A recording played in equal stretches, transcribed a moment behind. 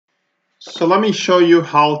So let me show you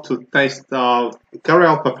how to carry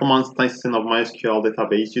out performance testing of MySQL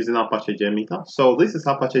database using Apache JMeter. So this is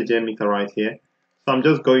Apache JMeter right here. So I'm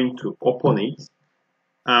just going to open it,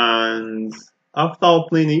 and after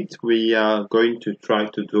opening it, we are going to try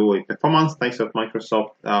to do a performance test of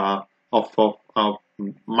Microsoft of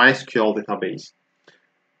MySQL database.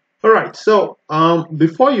 Alright, so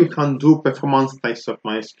before you can do performance tests of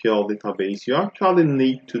MySQL database, you actually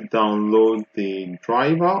need to download the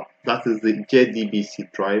driver, that is the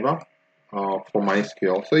JDBC driver for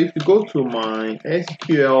MySQL. So if you go to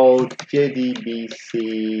MySQL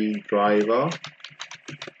JDBC driver,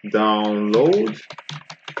 download,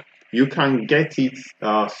 you can get it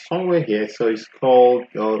somewhere here. So it's called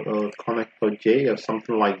Connector J or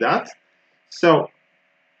something like that. So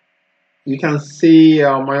you can see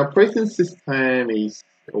my operating system is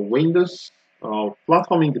Windows,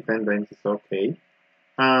 platform independent is okay,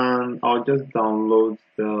 and I'll just download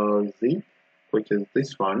the zip, which is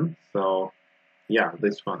this one. So yeah,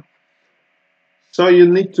 this one. So you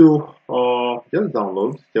need to just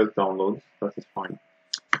download, that is fine.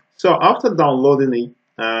 So after downloading it,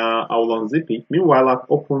 I will unzip it. Meanwhile, I've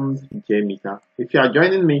opened JMeter. If you are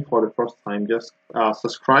joining me for the first time, just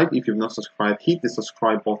subscribe. If you've not subscribed, hit the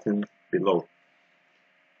subscribe button below.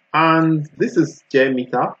 And this is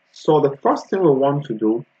JMeter. So the first thing we want to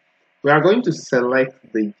do, we are going to select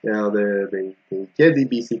the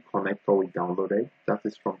JDBC connector we downloaded. That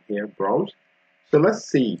is from here, browse. So let's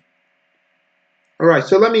see. All right,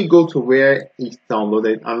 so let me go to where it's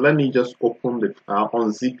downloaded and let me just open the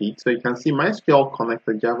unzip it. So you can see MySQL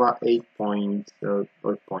connector Java 8 point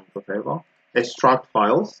whatever extract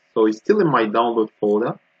files. So it's still in my download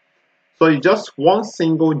folder. So it's just one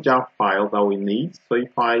single jar file that we need. So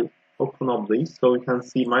if I open up this, so we can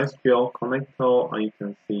see MySQL connector, and you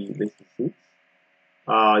can see this is it.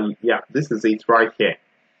 Yeah, this is it right here.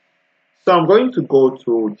 So I'm going to go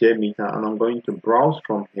to JMeter and I'm going to browse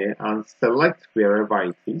from here and select wherever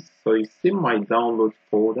it is. So it's in my download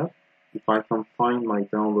folder. If I can find my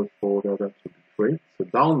download folder, that would be great. So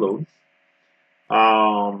downloads.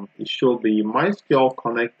 It should be MySQL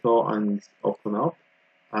connector and open up.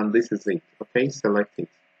 And this is it. Okay, select it.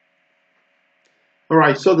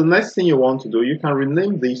 Alright, so the next thing you want to do, you can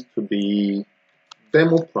rename this to be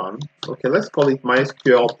demo plan. Okay, let's call it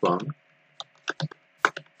MySQL plan.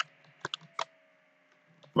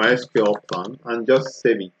 MySQL plan, and just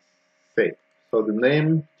save it. Save. So the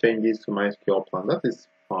name changes to MySQL plan. That is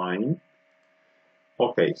fine.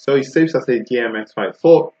 Okay, so it saves as a JMX file.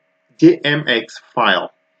 So JMX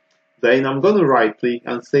file. Then I'm going to right click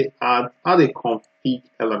and say add a config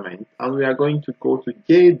element, and we are going to go to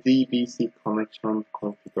JDBC connection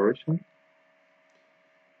configuration.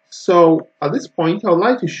 So at this point, I would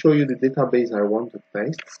like to show you the database I want to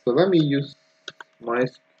test. So let me use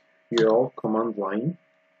MySQL command line.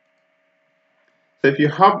 So if you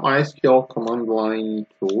have MySQL command line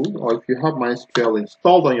tool, or if you have MySQL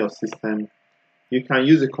installed on your system, you can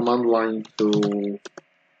use the command line to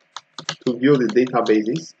view the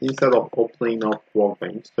databases instead of opening up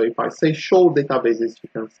Workbench. So if I say show databases, you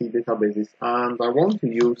can see databases, and I want to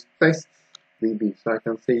use test DB. So I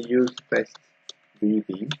can say use test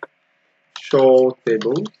DB, show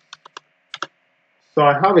tables. So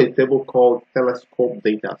I have a table called telescope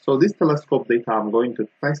data. So this telescope data, I'm going to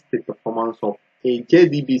test the performance of a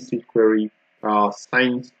JDBC query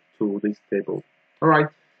signed to this table. All right.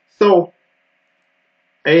 So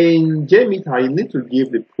in JMeter, you need to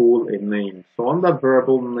give the pool a name. So under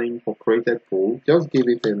variable name for created pool, just give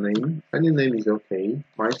it a name. Any name is okay.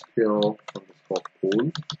 MySQL underscore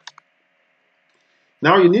pool.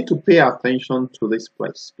 Now you need to pay attention to this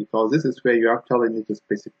place because this is where you actually need to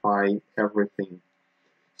specify everything.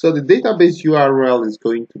 So the database URL is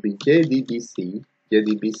going to be JDBC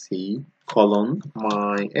colon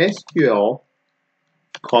MySQL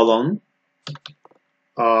colon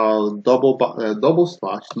double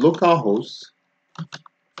slash localhost.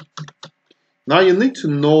 Now you need to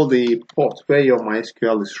know the port where your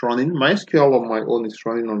MySQL is running. MySQL on my own is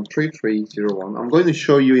running on 3301. I'm going to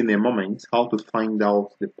show you in a moment how to find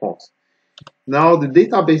out the port. Now the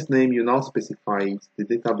database name, you now specify it. The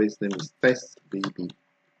database name is testdb.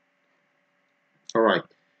 Alright,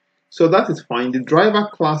 so that is fine. The driver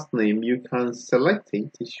class name, you can select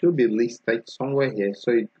it. It should be listed somewhere here.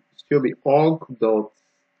 So it should be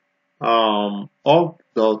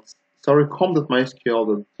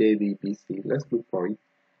com.mysql.jdbc. Let's look for it.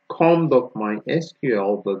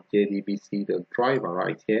 com.mysql.jdbc.driver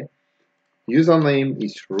right here. Username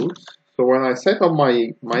is root. So when I set up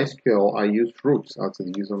my MySQL, I use root as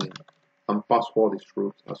the username, and password is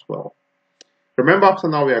root as well. Remember, after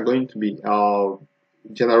now we are going to be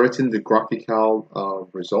generating the graphical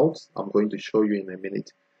results. I'm going to show you in a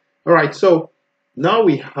minute. All right, so now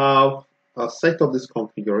we have set up this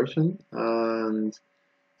configuration, and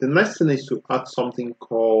the next thing is to add something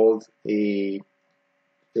called a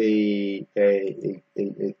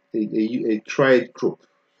thread group.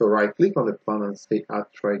 So right click on the plan and say add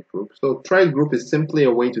thread group. So thread group is simply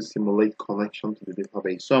a way to simulate connection to the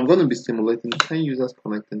database. So I'm going to be simulating 10 users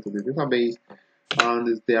connecting to the database,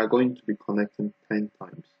 and they are going to be connecting 10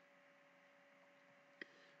 times.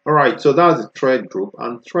 All right, so that's a thread group,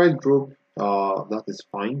 and thread group, that is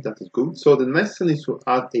fine, that is good. So the next thing is to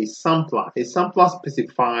add a sampler. A sampler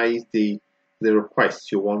specifies the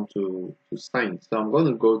requests you want to send. So I'm going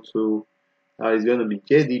to go to, it's going to be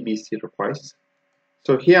JDBC request.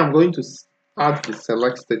 So here I'm going to add the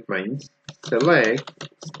select statement, select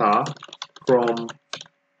star from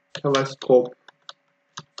telescope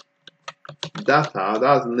data,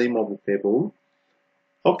 that's the name of the table.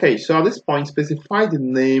 Okay, so at this point, specify the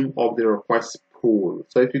name of the request pool.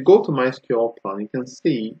 So if you go to MySQL plan, you can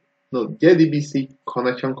see, no, JDBC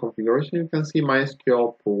connection configuration, you can see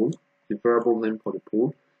MySQL pool, the variable name for the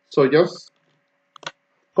pool. So just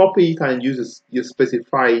copy it and you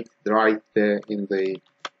specify it right there in the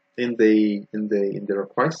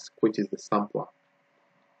request, which is the sampler,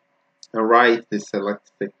 and write the select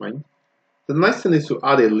statement. The next thing is to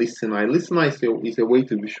add a listener. A listener is a way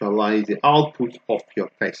to visualize the output of your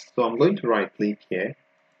test. So I'm going to right click here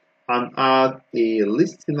and add a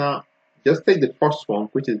listener. Just take the first one,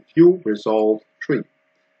 which is view result 3.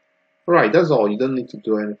 Alright, that's all. You don't need to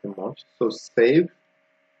do anything much. So save.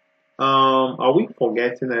 Are we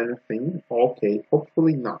forgetting anything? Okay,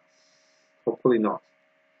 hopefully not. Hopefully not.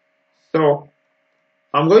 So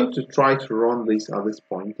I'm going to try to run this at this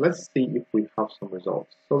point. Let's see if we have some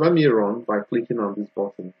results. So let me run by clicking on this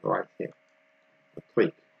button right here.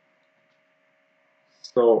 Click.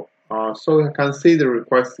 So so I can see the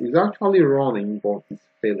request is actually running, but it's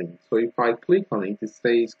failing. So if I click on it, it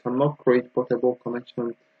says cannot create portable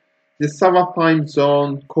connection. The server time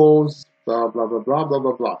zone cause blah blah blah blah blah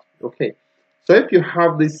blah blah. Okay. So if you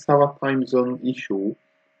have this server time zone issue,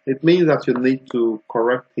 it means that you need to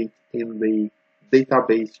correct it in the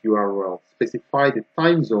database URL. Specify the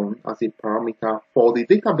time zone as a parameter for the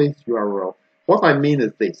database URL. What I mean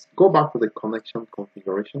is this. Go back to the connection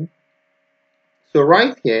configuration. So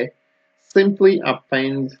right here, simply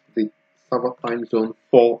append the server time zone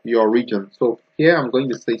for your region. So here I'm going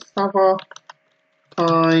to say server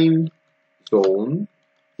time zone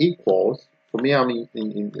equals, for me I'm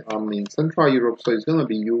in Central Europe, so it's going to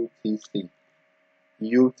be UTC.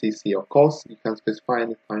 UTC, of course, you can specify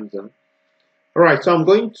any time zone. Alright, so I'm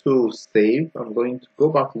going to save. I'm going to go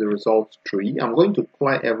back to the results tree. I'm going to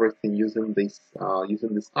play everything using this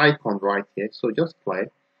icon right here. So just play.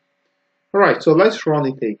 Alright, so let's run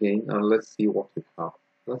it again and let's see what we have.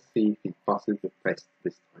 Let's see if it passes the test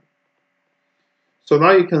this time. So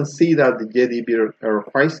now you can see that the JDB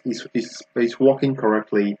request is working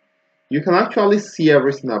correctly. You can actually see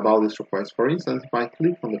everything about this request. For instance, if I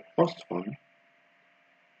click on the first one,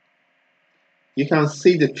 you can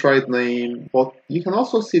see the thread name, but you can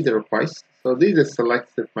also see the request. So this is a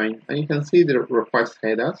select statement, and you can see the request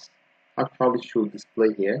headers actually should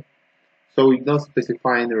display here. So we don't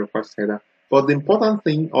specify any request header. But the important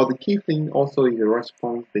thing, or the key thing also, is the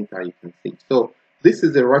response data you can see. So this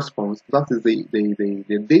is the response, that is the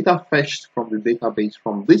data fetched from the database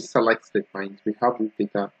from this select statement. We have this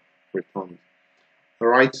data returned.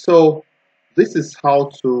 Alright, so this is how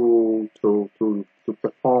to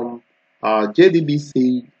perform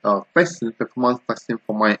JDBC testing, performance testing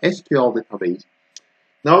for MySQL database.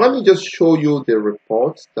 Now let me just show you the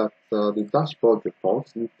reports that the dashboard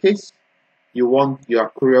reports, in case you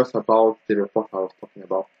are curious about the report I was talking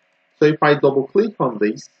about. So if I double click on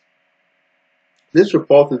this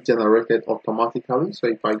report is generated automatically. So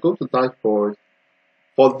if I go to dashboard,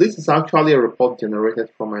 but this is actually a report generated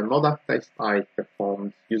from another test I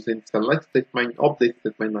performed using select statement, update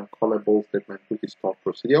statement, and callable statement, which is called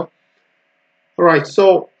procedure. Alright,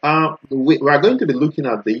 so we are going to be looking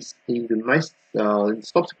at this in the next in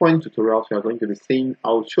subsequent tutorials. We are going to be seeing,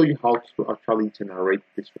 I'll show you how to actually generate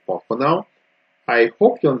this report. For now, I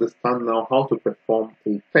hope you understand now how to perform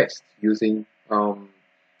a test using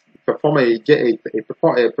perform a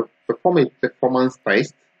performance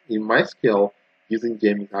test in MySQL using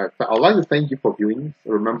JMeter. I'd like to thank you for viewing.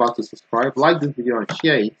 Remember to subscribe, like this video, and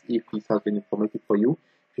share it if this has been informative for you.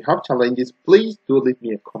 If you have challenges, please do leave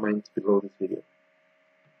me a comment below this video.